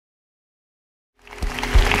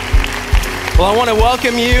Well, I want to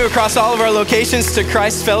welcome you across all of our locations to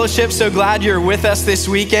Christ Fellowship. So glad you're with us this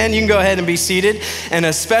weekend. You can go ahead and be seated. And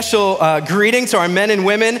a special greeting to our men and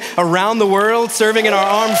women around the world serving in our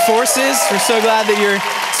armed forces. We're so glad that you're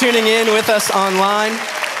tuning in with us online.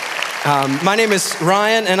 My name is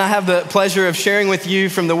Ryan, and I have the pleasure of sharing with you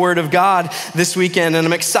from the Word of God this weekend, and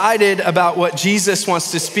I'm excited about what Jesus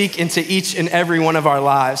wants to speak into each and every one of our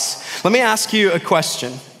lives. Let me ask you a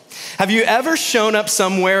question. Have you ever shown up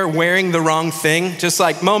somewhere wearing the wrong thing? Just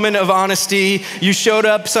like moment of honesty, you showed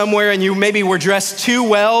up somewhere and you maybe were dressed too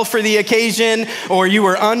well for the occasion, or you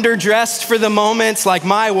were underdressed for the moment. Like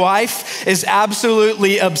my wife is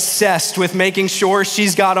absolutely obsessed with making sure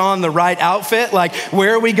she's got on the right outfit. Like,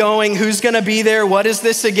 where are we going? Who's gonna be there? What is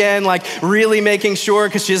this again? Like really making sure,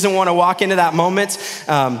 because she doesn't wanna walk into that moment.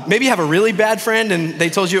 Maybe you have a really bad friend and they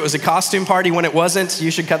told you it was a costume party when it wasn't. You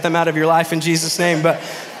should cut them out of your life in Jesus' name. But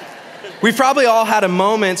we've probably all had a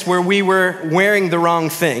moment where we were wearing the wrong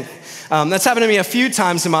thing. That's happened to me a few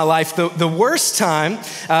times in my life. The worst time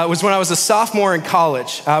was when I was a sophomore in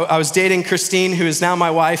college. I was dating Christine, who is now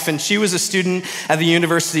my wife, and she was a student at the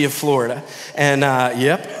University of Florida. And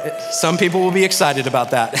some people will be excited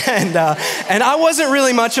about that. And I wasn't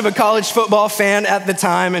really much of a college football fan at the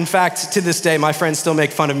time. In fact, to this day, my friends still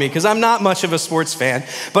make fun of me because I'm not much of a sports fan.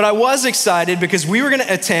 But I was excited because we were going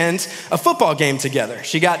to attend a football game together.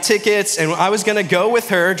 She got tickets, and I was going to go with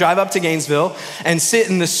her, drive up to Gainesville, and sit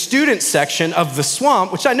in the student section of the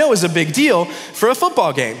Swamp, which I know is a big deal for a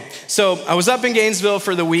football game. So I was up in Gainesville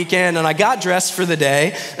for the weekend, and I got dressed for the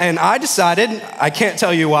day, and I decided, I can't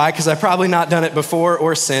tell you why, because I've probably not done it before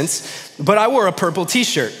or since, but I wore a purple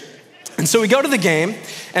t-shirt. And so we go to the game,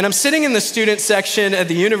 and I'm sitting in the student section at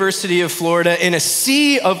the University of Florida in a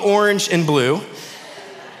sea of orange and blue.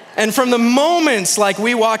 And from the moments like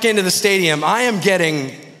we walk into the stadium, I am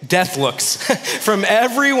getting death looks from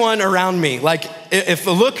everyone around me. Like, if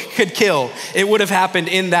a look could kill, it would have happened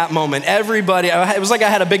in that moment. Everybody, it was like I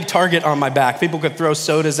had a big target on my back. People could throw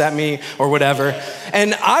sodas at me or whatever.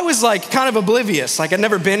 And I was like kind of oblivious. Like, I'd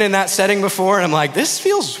never been in that setting before. And I'm like, this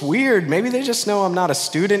feels weird. Maybe they just know I'm not a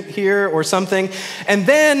student here or something. And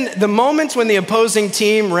then the moment when the opposing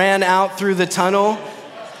team ran out through the tunnel,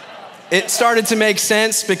 it started to make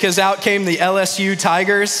sense, because out came the LSU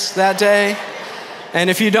Tigers that day. And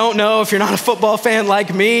if you don't know, if you're not a football fan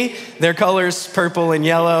like me, their color's purple and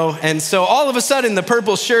yellow. And so all of a sudden, the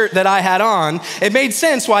purple shirt that I had on, it made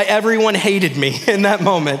sense why everyone hated me in that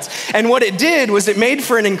moment. And what it did was it made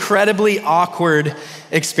for an incredibly awkward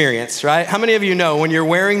experience, right? How many of you know when you're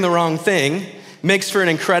wearing the wrong thing, makes for an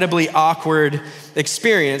incredibly awkward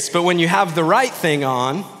experience, but when you have the right thing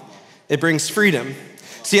on, it brings freedom.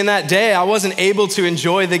 See, in that day, I wasn't able to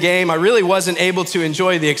enjoy the game. I really wasn't able to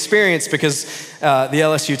enjoy the experience because the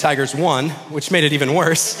LSU Tigers won, which made it even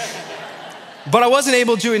worse. But I wasn't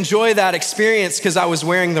able to enjoy that experience because I was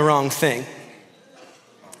wearing the wrong thing.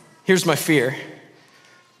 Here's my fear.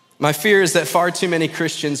 My fear is that far too many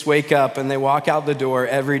Christians wake up and they walk out the door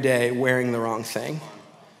every day wearing the wrong thing.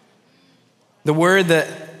 The word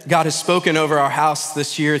that God has spoken over our house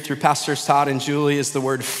this year through Pastors Todd and Julie is the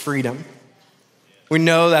word freedom. We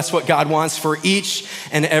know that's what God wants for each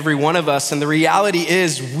and every one of us. And the reality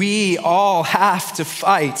is we all have to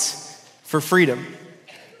fight for freedom.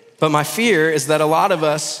 But my fear is that a lot of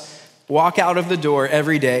us walk out of the door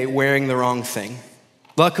every day wearing the wrong thing.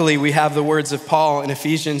 Luckily, we have the words of Paul in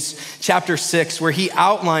Ephesians chapter 6, where he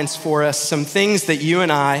outlines for us some things that you and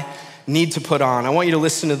I need to put on. I want you to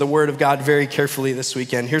listen to the word of God very carefully this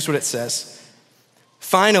weekend. Here's what it says.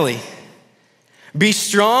 Finally, be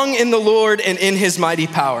strong in the Lord and in his mighty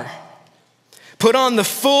power. Put on the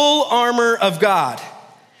full armor of God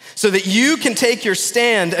so that you can take your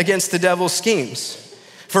stand against the devil's schemes.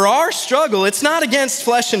 For our struggle, it's not against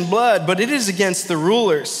flesh and blood, but it is against the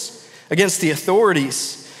rulers, against the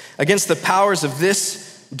authorities, against the powers of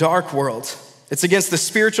this dark world. It's against the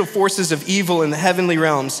spiritual forces of evil in the heavenly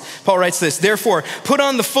realms. Paul writes this, therefore, put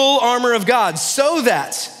on the full armor of God so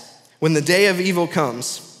that when the day of evil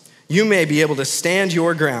comes, you may be able to stand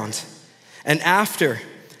your ground. And after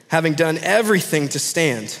having done everything to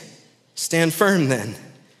stand, stand firm then,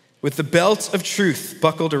 with the belt of truth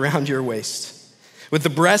buckled around your waist, with the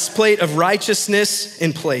breastplate of righteousness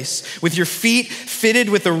in place, with your feet fitted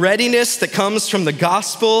with the readiness that comes from the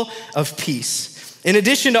gospel of peace. In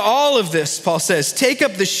addition to all of this, Paul says, take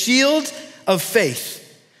up the shield of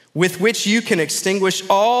faith with which you can extinguish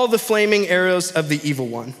all the flaming arrows of the evil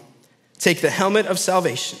one. Take the helmet of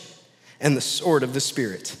salvation and the sword of the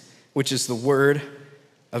Spirit, which is the word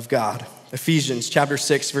of God. Ephesians chapter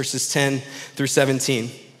 6, verses 10 through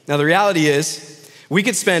 17. Now the reality is, we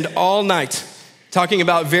could spend all night talking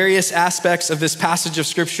about various aspects of this passage of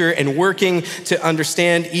scripture and working to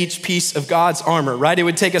understand each piece of God's armor, right? It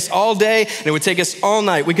would take us all day and it would take us all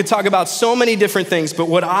night. We could talk about so many different things, but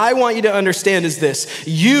what I want you to understand is this: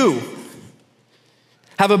 you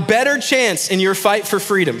have a better chance in your fight for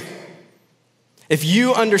freedom if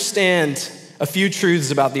you understand a few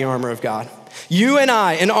truths about the armor of God. You and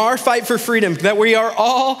I, in our fight for freedom that we are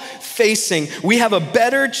all facing, we have a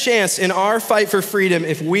better chance in our fight for freedom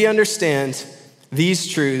if we understand these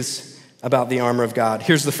truths about the armor of God.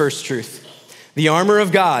 Here's the first truth. The armor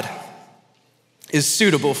of God is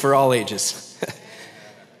suitable for all ages.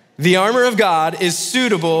 The armor of God is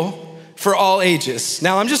suitable for all ages.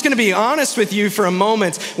 Now, I'm just gonna be honest with you for a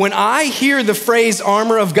moment. When I hear the phrase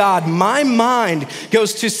armor of God, my mind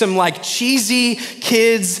goes to some like cheesy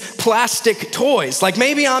kids plastic toys. Like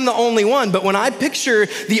maybe I'm the only one, but when I picture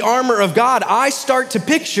the armor of God, I start to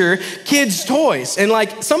picture kids' toys. And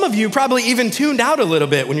like some of you probably even tuned out a little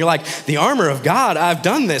bit when you're like, the armor of God, I've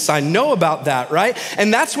done this, I know about that, right?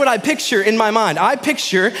 And that's what I picture in my mind. I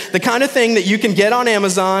picture the kind of thing that you can get on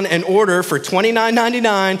Amazon and order for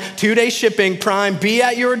 $29.99, 2-day shipping, Prime, be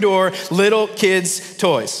at your door, little kids'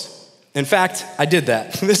 toys. In fact, I did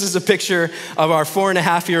that. This is a picture of our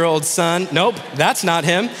 4.5-year-old son. Nope, that's not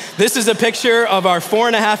him. This is a picture of our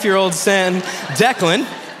 4.5-year-old son, Declan,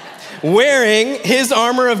 wearing his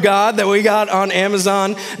armor of God that we got on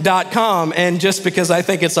Amazon.com. And just because I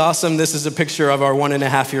think it's awesome, this is a picture of our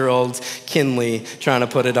 1.5-year-old Kinley trying to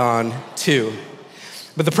put it on too.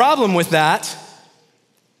 But the problem with that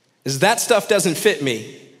is that stuff doesn't fit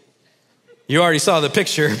me. You already saw the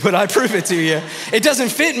picture, but I prove it to you. It doesn't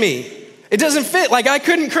fit me. It doesn't fit. Like I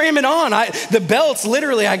couldn't cram it on. The belts,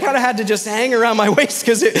 literally, I kind of had to just hang around my waist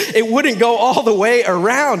because it wouldn't go all the way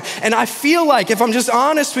around. And I feel like, if I'm just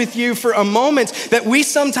honest with you for a moment, that we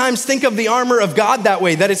sometimes think of the armor of God that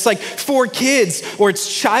way, that it's like for kids, or it's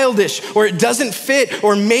childish, or it doesn't fit,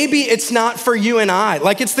 or maybe it's not for you and I.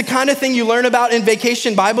 Like it's the kind of thing you learn about in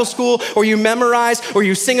vacation Bible school, or you memorize, or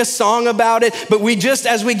you sing a song about it. But we just,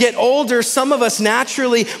 as we get older, some of us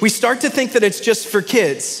naturally, we start to think that it's just for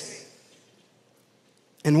kids.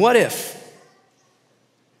 And what if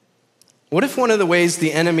one of the ways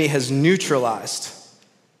the enemy has neutralized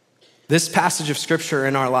this passage of scripture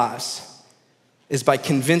in our lives is by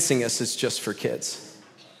convincing us it's just for kids?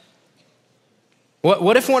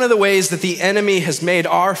 What if one of the ways that the enemy has made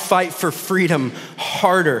our fight for freedom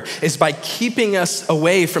harder is by keeping us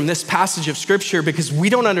away from this passage of scripture because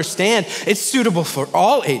we don't understand it's suitable for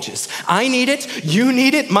all ages? I need it, you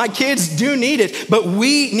need it, my kids do need it, but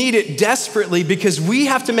we need it desperately because we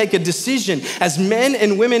have to make a decision as men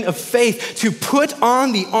and women of faith to put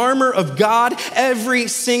on the armor of God every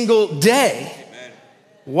single day. Amen.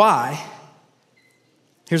 Why?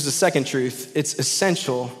 Here's the second truth. It's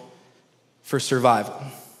essential for survival.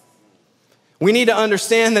 We need to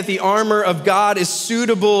understand that the armor of God is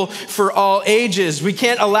suitable for all ages. We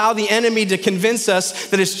can't allow the enemy to convince us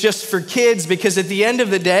that it's just for kids, because at the end of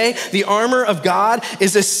the day, the armor of God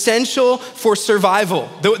is essential for survival.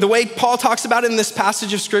 The way Paul talks about it in this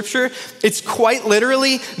passage of scripture, it's quite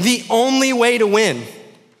literally the only way to win.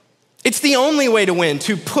 It's the only way to win,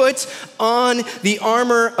 to put on the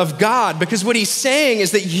armor of God, because what he's saying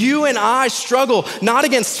is that you and I struggle not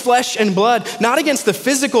against flesh and blood, not against the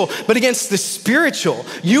physical, but against the spiritual.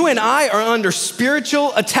 You and I are under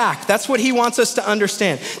spiritual attack. That's what he wants us to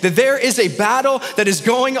understand, that there is a battle that is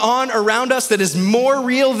going on around us that is more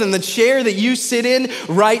real than the chair that you sit in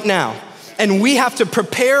right now. And we have to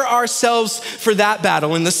prepare ourselves for that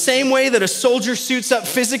battle. In the same way that a soldier suits up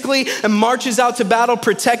physically and marches out to battle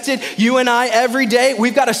protected, you and I every day,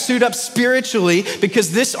 we've got to suit up spiritually,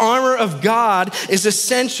 because this armor of God is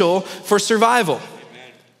essential for survival.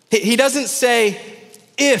 Amen. He doesn't say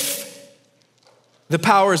if the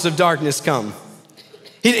powers of darkness come.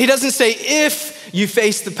 He doesn't say if you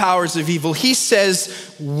face the powers of evil. He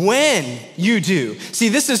says when you do. See,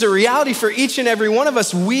 this is a reality for each and every one of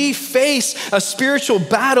us. We face a spiritual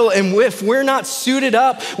battle, and if we're not suited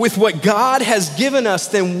up with what God has given us,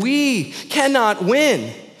 then we cannot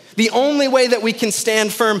win. The only way that we can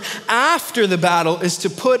stand firm after the battle is to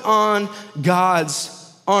put on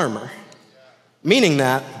God's armor. Meaning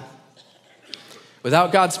that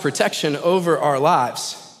without God's protection over our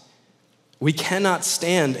lives, we cannot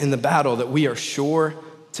stand in the battle that we are sure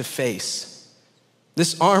to face.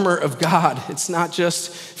 This armor of God, it's not just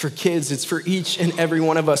for kids, it's for each and every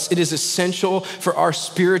one of us. It is essential for our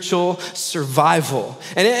spiritual survival.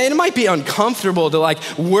 And it might be uncomfortable to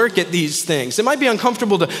work at these things. It might be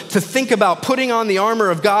uncomfortable to think about putting on the armor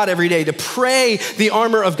of God every day, to pray the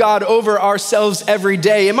armor of God over ourselves every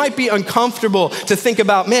day. It might be uncomfortable to think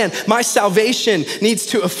about, man, my salvation needs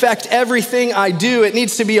to affect everything I do. It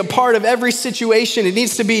needs to be a part of every situation. It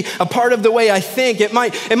needs to be a part of the way I think. It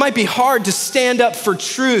might be hard to stand up for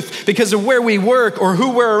truth because of where we work or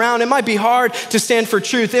who we're around. It might be hard to stand for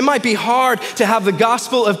truth. It might be hard to have the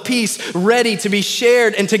gospel of peace ready to be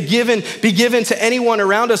shared and to be given to anyone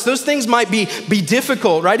around us. Those things might be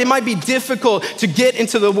difficult, right? It might be difficult to get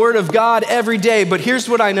into the Word of God every day, but here's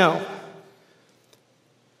what I know.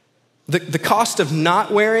 The cost of not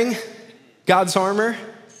wearing God's armor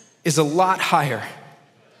is a lot higher.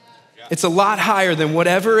 It's a lot higher than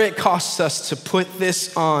whatever it costs us to put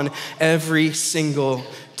this on every single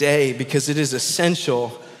day because it is essential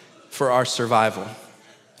for our survival.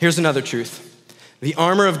 Here's another truth. The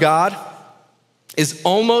armor of God is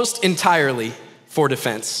almost entirely for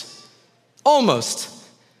defense. Almost.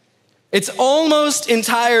 It's almost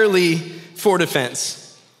entirely for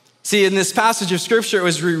defense. See, in this passage of scripture,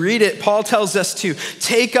 as we read it, Paul tells us to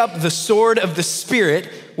take up the sword of the Spirit,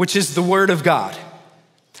 which is the word of God.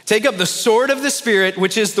 Take up the sword of the Spirit,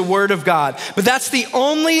 which is the word of God. But that's the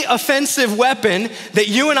only offensive weapon that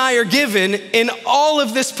you and I are given in all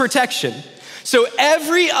of this protection. So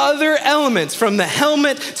every other element, from the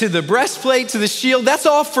helmet to the breastplate to the shield, that's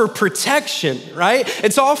all for protection, right?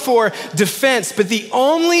 It's all for defense. But the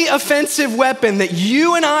only offensive weapon that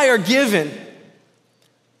you and I are given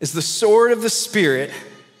is the sword of the Spirit,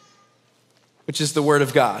 which is the word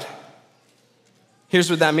of God. Here's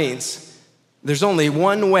what that means. There's only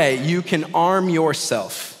one way you can arm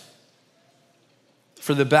yourself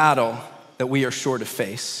for the battle that we are sure to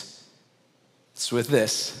face. It's with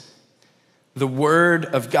this. The word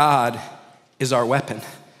of God is our weapon.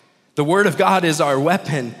 The word of God is our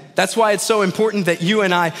weapon. That's why it's so important that you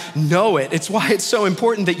and I know it. It's why it's so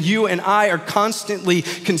important that you and I are constantly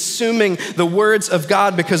consuming the words of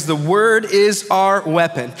God, because the word is our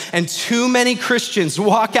weapon. And too many Christians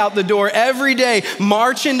walk out the door every day,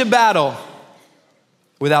 march into battle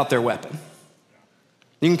without their weapon.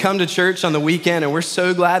 You can come to church on the weekend and we're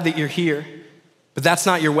so glad that you're here, but that's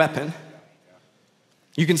not your weapon.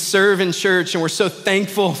 You can serve in church and we're so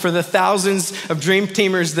thankful for the thousands of dream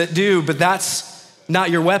teamers that do, but that's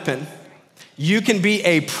not your weapon. You can be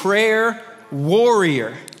a prayer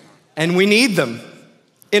warrior, and we need them.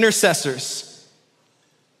 Intercessors,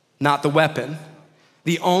 not the weapon.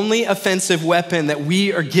 The only offensive weapon that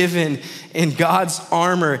we are given in God's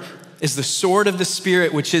armor is the sword of the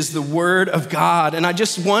Spirit, which is the word of God. And I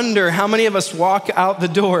just wonder how many of us walk out the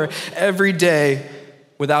door every day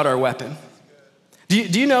without our weapon.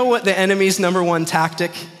 Do you know what the enemy's number one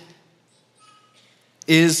tactic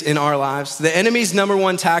is in our lives? The enemy's number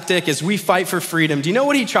one tactic is we fight for freedom. Do you know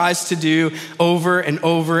what he tries to do over and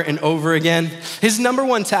over and over again? His number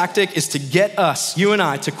one tactic is to get us, you and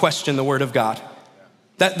I, to question the word of God.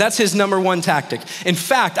 That's his number one tactic. In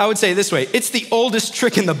fact, I would say it this way, it's the oldest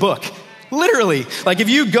trick in the book. Literally, if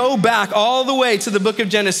you go back all the way to the book of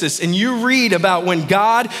Genesis and you read about when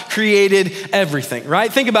God created everything,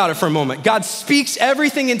 right? Think about it for a moment. God speaks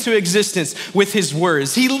everything into existence with his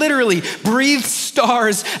words. He literally breathes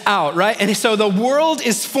stars out, right? And so the world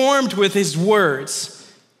is formed with his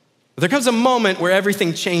words. But there comes a moment where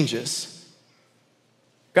everything changes.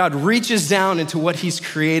 God reaches down into what he's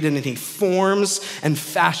created and he forms and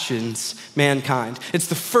fashions mankind. It's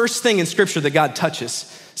the first thing in scripture that God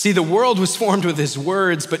touches. See, the world was formed with his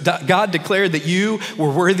words, but God declared that you were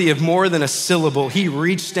worthy of more than a syllable. He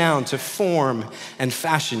reached down to form and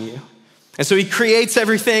fashion you. And so he creates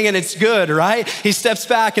everything and it's good, right? He steps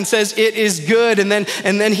back and says, it is good. And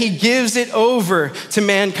then he gives it over to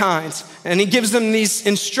mankind. And he gives them these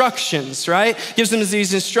instructions, right? Gives them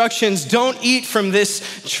these instructions, don't eat from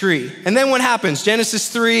this tree. And then what happens? Genesis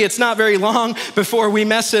 3, it's not very long before we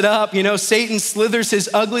mess it up. Satan slithers his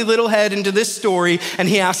ugly little head into this story and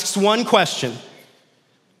he asks one question.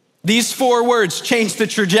 These 4 words change the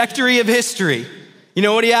trajectory of history. You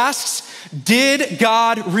know what he asks? Did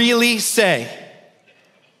God really say?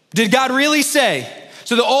 Did God really say?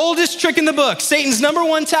 So the oldest trick in the book, Satan's number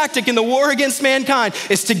one tactic in the war against mankind,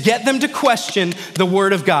 is to get them to question the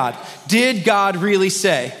word of God. Did God really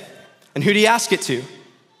say? And who did he ask it to?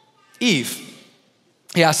 Eve.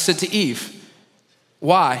 He asks it to Eve.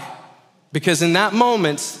 Why? Because in that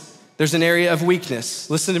moment, there's an area of weakness.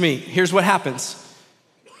 Listen to me. Here's what happens.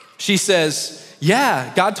 She says,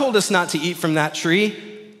 yeah, God told us not to eat from that tree,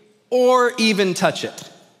 or even touch it.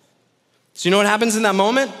 So you know what happens in that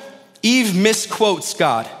moment? Eve misquotes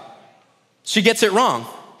God. She gets it wrong.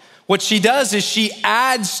 What she does is she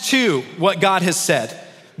adds to what God has said.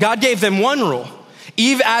 God gave them one rule.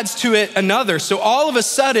 Eve adds to it another. So all of a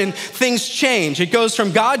sudden, things change. It goes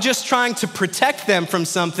from God just trying to protect them from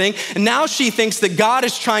something, and now she thinks that God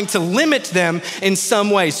is trying to limit them in some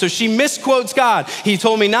way. So she misquotes God. He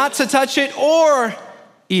told me not to touch it or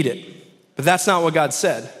eat it. But that's not what God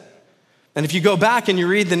said. And if you go back and you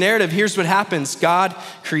read the narrative, here's what happens. God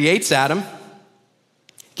creates Adam,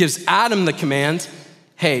 gives Adam the command,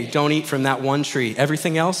 hey, don't eat from that one tree.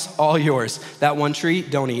 Everything else, all yours. That one tree,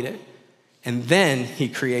 don't eat it. And then he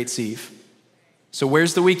creates Eve. So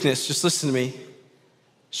where's the weakness? Just listen to me.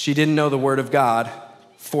 She didn't know the word of God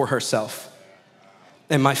for herself.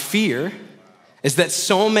 And my fear is that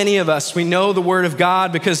so many of us, we know the word of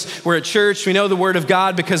God because we're at church. We know the word of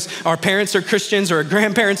God because our parents are Christians or our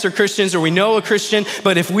grandparents are Christians or we know a Christian.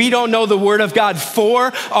 But if we don't know the word of God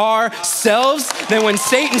for ourselves, then when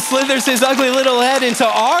Satan slithers his ugly little head into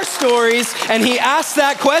our stories and he asks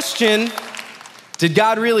that question, did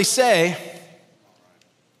God really say?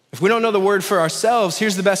 If we don't know the word for ourselves,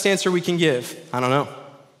 here's the best answer we can give. I don't know.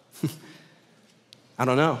 I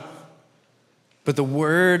don't know. But the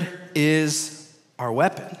word is our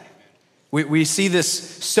weapon. We see this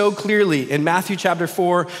so clearly in Matthew chapter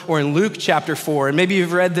 4 or in Luke chapter 4. And maybe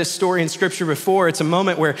you've read this story in scripture before. It's a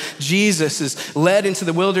moment where Jesus is led into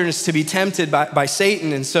the wilderness to be tempted by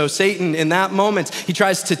Satan. And so Satan, in that moment, he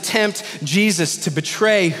tries to tempt Jesus to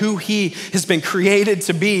betray who he has been created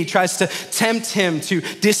to be. He tries to tempt him to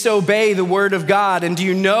disobey the word of God. And do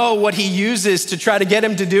you know what he uses to try to get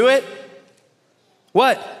him to do it?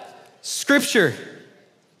 What? Scripture.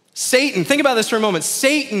 Satan, think about this for a moment.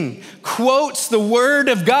 Satan quotes the word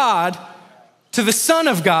of God to the Son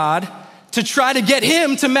of God to try to get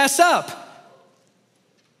him to mess up.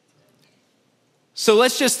 So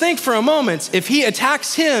let's just think for a moment, if he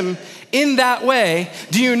attacks him in that way,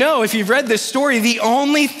 do you know, if you've read this story, the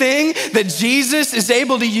only thing that Jesus is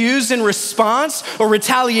able to use in response or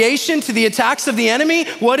retaliation to the attacks of the enemy,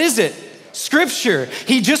 what is it? Scripture.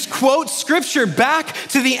 He just quotes scripture back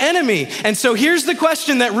to the enemy. And so here's the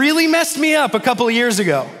question that really messed me up a couple of years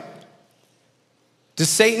ago. Does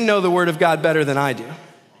Satan know the word of God better than I do?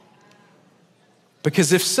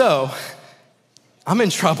 Because if so, I'm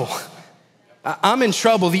in trouble. I'm in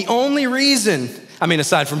trouble. The only reason,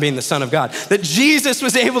 aside from being the Son of God, that Jesus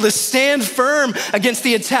was able to stand firm against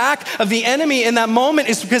the attack of the enemy in that moment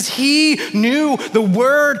is because he knew the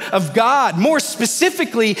word of God. More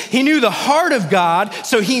specifically, he knew the heart of God,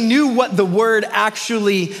 so he knew what the word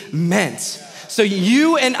actually meant. So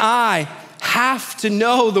you and I have to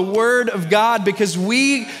know the word of God because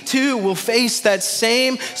we too will face that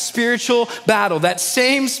same spiritual battle, that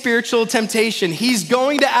same spiritual temptation. He's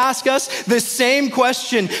going to ask us the same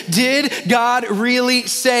question. Did God really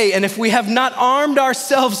say? And if we have not armed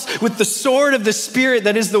ourselves with the sword of the Spirit,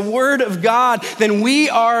 that is the word of God, then we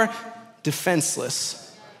are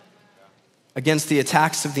defenseless against the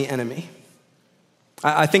attacks of the enemy.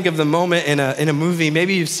 I think of the moment in a movie,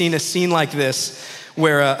 maybe you've seen a scene like this,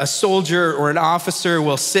 where a soldier or an officer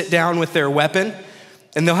will sit down with their weapon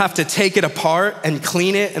and they'll have to take it apart and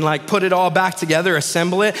clean it and put it all back together,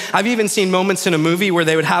 assemble it. I've even seen moments in a movie where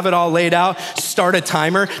they would have it all laid out, start a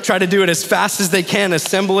timer, try to do it as fast as they can,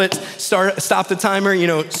 assemble it, stop the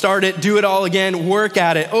timer, start it, do it all again, work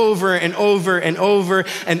at it over and over and over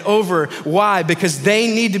and over. Why? Because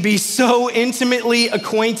they need to be so intimately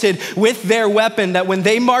acquainted with their weapon that when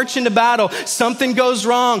they march into battle, something goes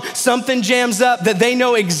wrong, something jams up, that they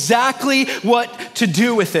know exactly what to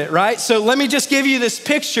do with it, right? So let me just give you this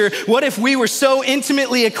picture. What if we were so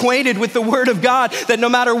intimately acquainted with the word of God that no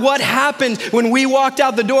matter what happened when we walked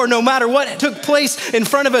out the door, no matter what took place in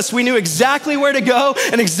front of us, we knew exactly where to go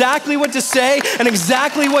and exactly what to say and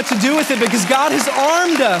exactly what to do with it because God has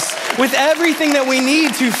armed us with everything that we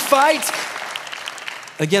need to fight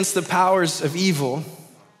against the powers of evil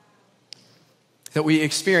that we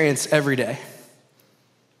experience every day.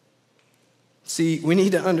 See, we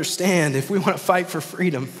need to understand if we want to fight for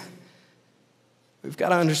freedom, we've got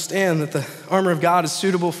to understand that the armor of God is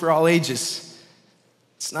suitable for all ages.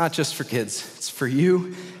 It's not just for kids. It's for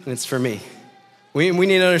you and it's for me. We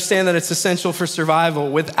need to understand that it's essential for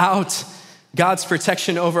survival. Without God's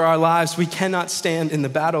protection over our lives, we cannot stand in the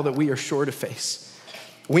battle that we are sure to face.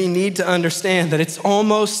 We need to understand that it's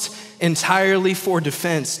almost entirely for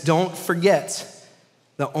defense. Don't forget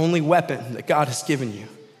the only weapon that God has given you,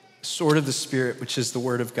 the sword of the Spirit, which is the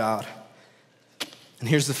word of God. And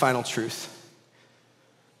here's the final truth.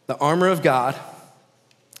 The armor of God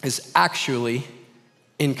is actually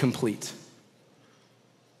incomplete.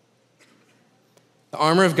 The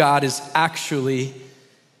armor of God is actually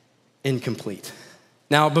incomplete.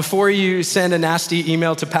 Now, before you send a nasty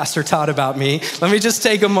email to Pastor Todd about me, let me just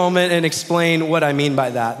take a moment and explain what I mean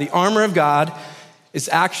by that. The armor of God is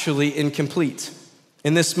actually incomplete.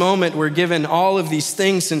 In this moment, we're given all of these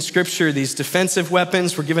things in Scripture, these defensive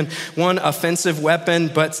weapons. We're given one offensive weapon,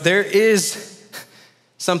 but there is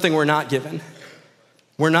something we're not given.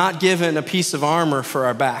 We're not given a piece of armor for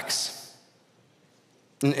our backs.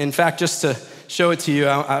 In fact, just to show it to you,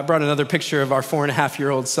 I brought another picture of our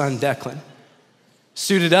 4.5-year-old son, Declan.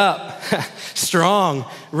 Suited up, strong,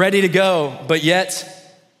 ready to go, but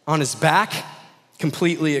yet on his back,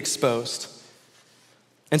 completely exposed.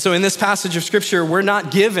 And so in this passage of Scripture, we're not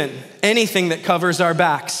given anything that covers our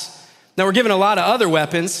backs. Now, we're given a lot of other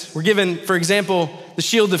weapons. We're given, for example, the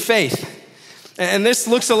shield of faith. And this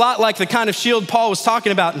looks a lot like the kind of shield Paul was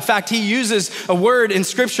talking about. In fact, he uses a word in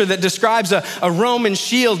Scripture that describes a Roman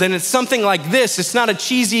shield, and it's something like this. It's not a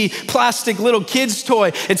cheesy plastic little kid's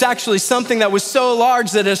toy. It's actually something that was so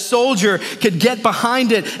large that a soldier could get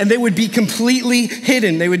behind it, and they would be completely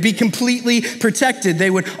hidden. They would be completely protected. They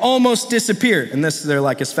would almost disappear, unless they're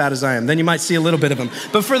like as fat as I am. Then you might see a little bit of them.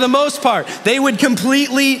 But for the most part, they would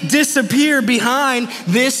completely disappear behind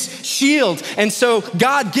this shield. And so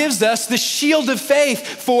God gives us the shield of faith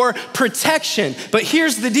for protection. But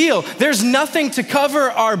here's the deal. There's nothing to cover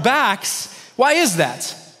our backs. Why is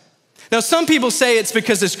that? Now, some people say it's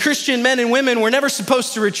because as Christian men and women, we're never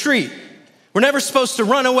supposed to retreat. We're never supposed to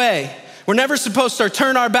run away. We're never supposed to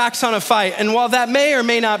turn our backs on a fight. And while that may or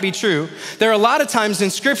may not be true, there are a lot of times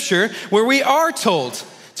in Scripture where we are told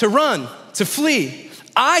to run, to flee.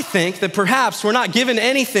 I think that perhaps we're not given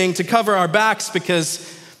anything to cover our backs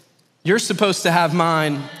because you're supposed to have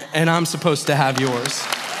mine and I'm supposed to have yours.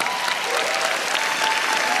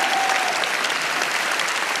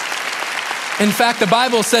 In fact, the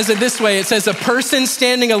Bible says it this way. It says a person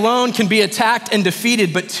standing alone can be attacked and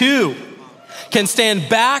defeated, but two can stand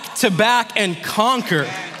back to back and conquer.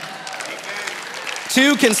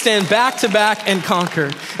 Two can stand back to back and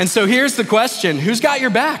conquer. And so here's the question. Who's got your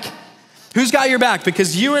back? Who's got your back?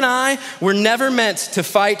 Because you and I were never meant to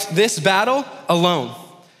fight this battle alone.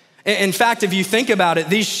 In fact, if you think about it,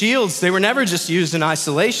 these shields, they were never just used in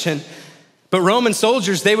isolation, but Roman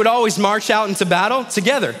soldiers, they would always march out into battle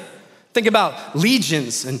together. Think about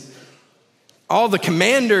legions and all the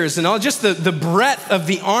commanders and all just the breadth of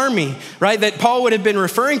the army, right, that Paul would have been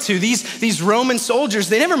referring to. These Roman soldiers,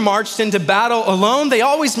 they never marched into battle alone. They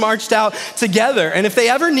always marched out together. And if they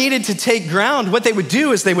ever needed to take ground, what they would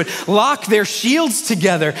do is they would lock their shields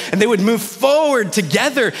together and they would move forward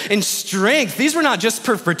together in strength. These were not just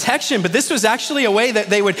for protection, but this was actually a way that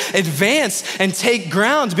they would advance and take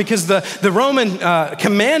ground, because the Roman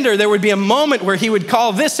commander, there would be a moment where he would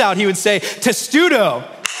call this out. He would say, testudo.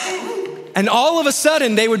 And all of a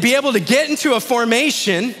sudden, they would be able to get into a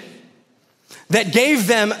formation that gave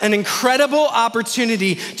them an incredible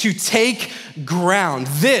opportunity to take ground.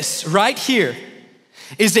 This right here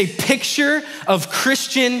is a picture of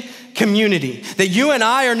Christian community. That you and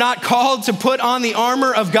I are not called to put on the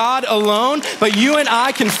armor of God alone, but you and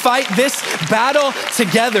I can fight this battle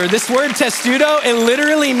together. This word testudo, it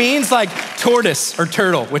literally means like tortoise or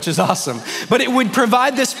turtle, which is awesome. But it would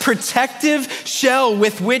provide this protective shell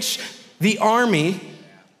with which the army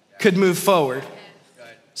could move forward.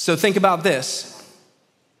 So think about this.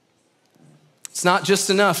 It's not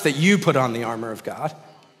just enough that you put on the armor of God.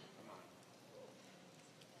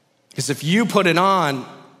 Because if you put it on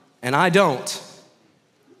and I don't,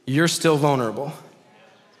 you're still vulnerable.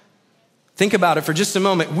 Think about it for just a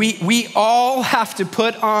moment. We all have to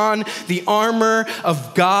put on the armor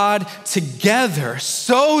of God together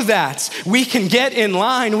so that we can get in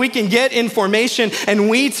line, we can get in formation, and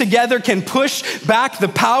we together can push back the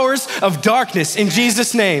powers of darkness in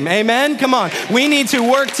Jesus' name. Amen? Come on. We need to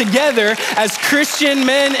work together as Christian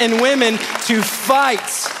men and women to fight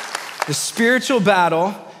the spiritual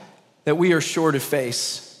battle that we are sure to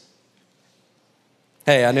face.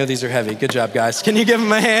 Hey, I know these are heavy. Good job, guys. Can you give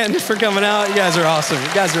them a hand for coming out? You guys are awesome.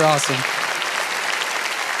 You guys are awesome.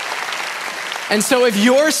 And so if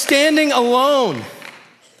you're standing alone,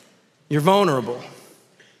 you're vulnerable.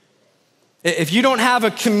 If you don't have a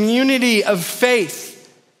community of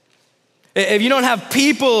faith, if you don't have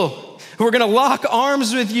people who are gonna lock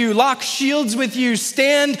arms with you, lock shields with you,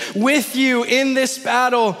 stand with you in this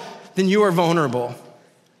battle, then you are vulnerable.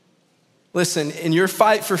 Listen, in your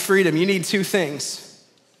fight for freedom, you need two things.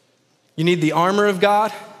 You need the armor of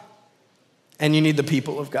God, and you need the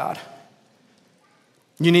people of God.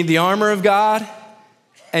 You need the armor of God,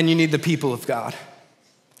 and you need the people of God.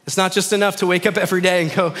 It's not just enough to wake up every day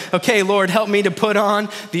and go, okay, Lord, help me to put on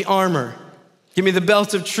the armor. Give me the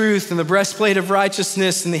belt of truth and the breastplate of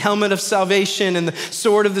righteousness and the helmet of salvation and the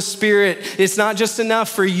sword of the Spirit. It's not just enough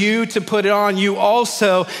for you to put it on. You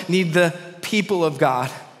also need the people of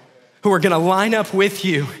God who are gonna line up with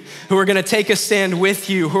you, who are gonna take a stand with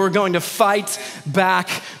you, who are going to fight back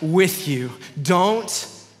with you. Don't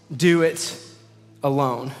do it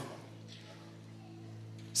alone.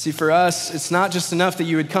 See, for us, it's not just enough that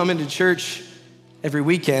you would come into church every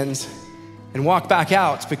weekend and walk back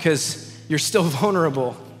out because you're still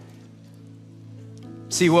vulnerable.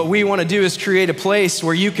 See, what we want to do is create a place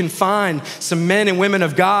where you can find some men and women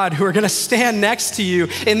of God who are going to stand next to you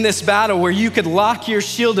in this battle, where you could lock your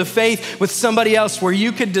shield of faith with somebody else, where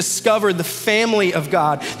you could discover the family of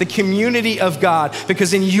God, the community of God.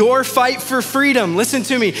 Because in your fight for freedom, listen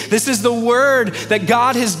to me, this is the word that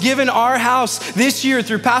God has given our house this year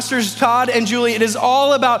through Pastors Todd and Julie. It is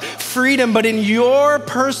all about freedom, but in your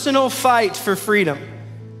personal fight for freedom,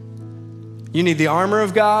 you need the armor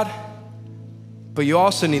of God, but you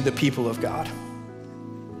also need the people of God.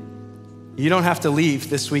 You don't have to leave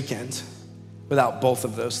this weekend without both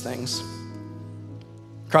of those things.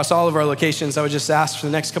 Across all of our locations, I would just ask for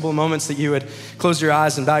the next couple of moments that you would close your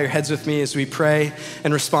eyes and bow your heads with me as we pray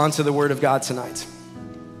and respond to the word of God tonight.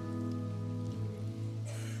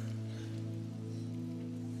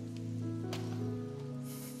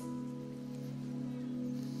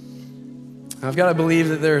 I've got to believe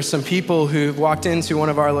that there are some people who walked into one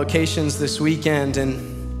of our locations this weekend and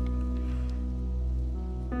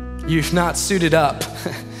you've not suited up.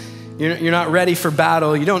 You're not ready for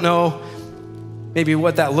battle. You don't know maybe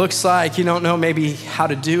what that looks like. You don't know maybe how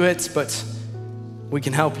to do it, but we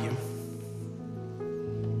can help you.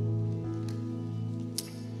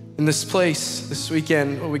 In this place, this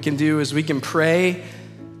weekend, what we can do is we can pray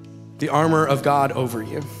the armor of God over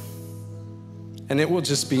you. And it will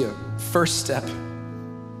just be a first step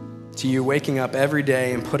to you waking up every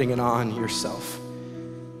day and putting it on yourself.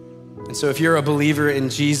 And so if you're a believer in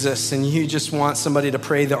Jesus and you just want somebody to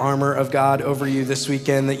pray the armor of God over you this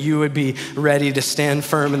weekend, that you would be ready to stand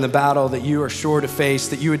firm in the battle that you are sure to face,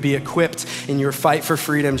 that you would be equipped in your fight for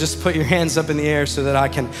freedom, just put your hands up in the air so that I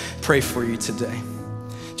can pray for you today.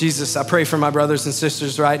 Jesus, I pray for my brothers and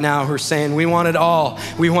sisters right now who are saying, we want it all.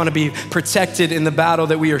 We want to be protected in the battle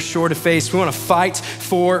that we are sure to face. We want to fight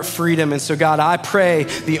for freedom. And so God, I pray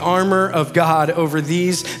the armor of God over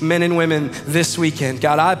these men and women this weekend.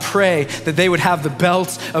 God, I pray that they would have the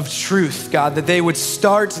belt of truth, God, that they would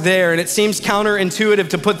start there. And it seems counterintuitive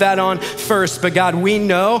to put that on first, but God, we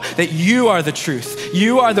know that you are the truth.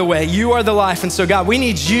 You are the way, you are the life. And so God, we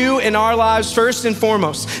need you in our lives first and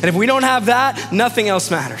foremost. And if we don't have that, nothing else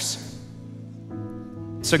matters.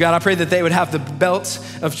 So God, I pray that they would have the belt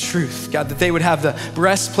of truth, God, that they would have the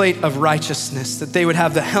breastplate of righteousness, that they would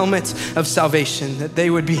have the helmet of salvation, that they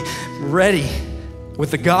would be ready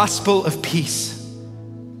with the gospel of peace,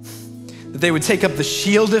 that they would take up the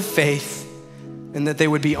shield of faith, and that they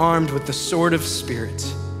would be armed with the sword of Spirit,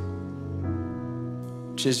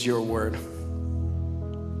 which is your word.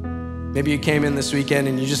 Maybe you came in this weekend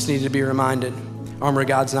and you just needed to be reminded, armor of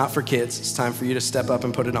God's not for kids. It's time for you to step up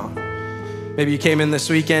and put it on. Maybe you came in this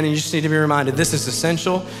weekend and you just need to be reminded, this is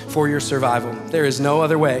essential for your survival. There is no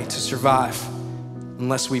other way to survive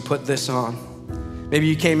unless we put this on. Maybe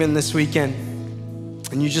you came in this weekend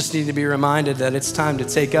and you just need to be reminded that it's time to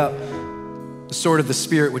take up the sword of the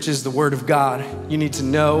Spirit, which is the word of God. You need to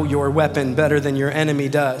know your weapon better than your enemy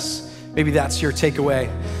does. Maybe that's your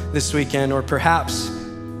takeaway this weekend, or perhaps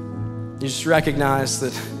you just recognize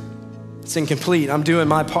that it's incomplete. I'm doing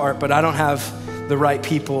my part, but I don't have the right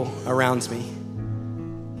people around me.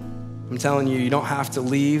 I'm telling you, you don't have to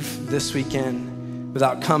leave this weekend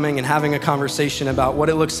without coming and having a conversation about what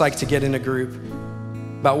it looks like to get in a group,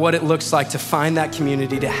 about what it looks like to find that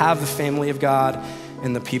community, to have the family of God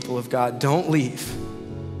and the people of God. Don't leave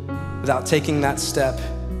without taking that step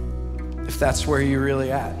if that's where you're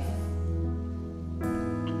really at.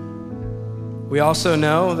 We also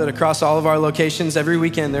know that across all of our locations every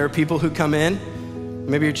weekend, there are people who come in.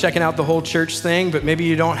 Maybe you're checking out the whole church thing, but maybe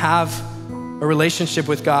you don't have a relationship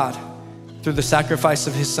with God through the sacrifice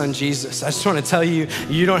of his son, Jesus. I just want to tell you,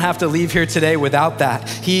 you don't have to leave here today without that.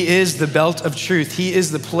 He is the belt of truth. He is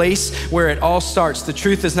the place where it all starts. The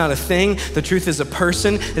truth is not a thing. The truth is a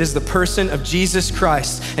person. It is the person of Jesus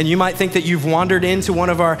Christ. And you might think that you've wandered into one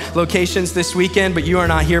of our locations this weekend, but you are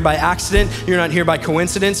not here by accident. You're not here by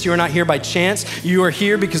coincidence. You are not here by chance. You are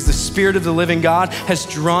here because the Spirit of the living God has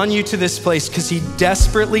drawn you to this place because he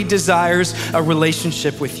desperately desires a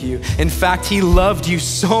relationship with you. In fact, he loved you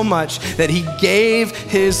so much that he gave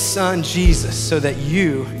his son Jesus so that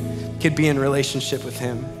you could be in relationship with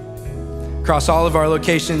him. Across all of our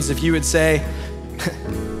locations, if you would say,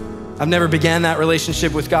 I've never began that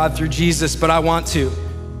relationship with God through Jesus, but I want to.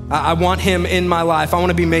 I want him in my life. I want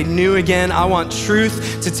to be made new again. I want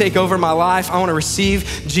truth to take over my life. I want to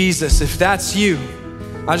receive Jesus. If that's you,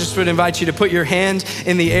 I just would invite you to put your hand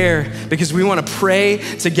in the air because we want to pray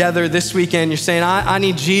together this weekend. You're saying, I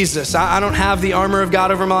need Jesus. I don't have the armor of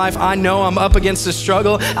God over my life. I know I'm up against a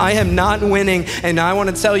struggle. I am not winning. And I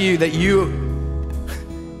want to tell you that you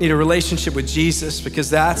need a relationship with Jesus because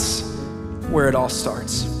that's where it all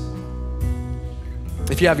starts.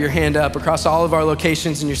 If you have your hand up across all of our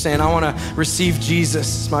locations and you're saying, I want to receive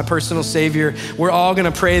Jesus as my personal Savior, we're all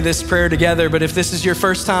going to pray this prayer together. But if this is your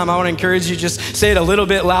first time, I want to encourage you, just say it a little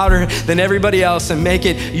bit louder than everybody else and make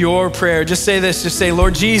it your prayer. Just say this, just say,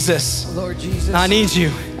 Lord Jesus, I need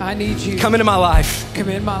you. I need you. Come into my life. Come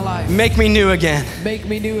in my life. Make me new again. Make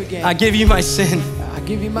me new again. I give you my sin. I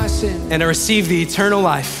give you my sin. And I receive the eternal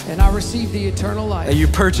life. And I receive the eternal life. That you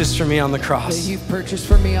purchased for me on the cross. That you purchased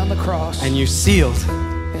for me on the cross. And you sealed.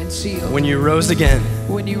 And sealed. When you rose again.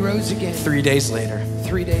 When you rose again. 3 days later.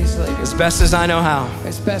 3 days later. As best as I know how.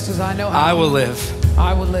 As best as I know how. I will live.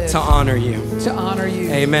 I will live. To honor you. To honor you.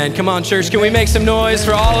 Amen. Come on, church. Can we make some noise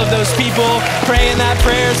for all of those people praying that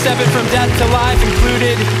prayer, stepping from death to life,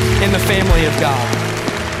 included in the family of God?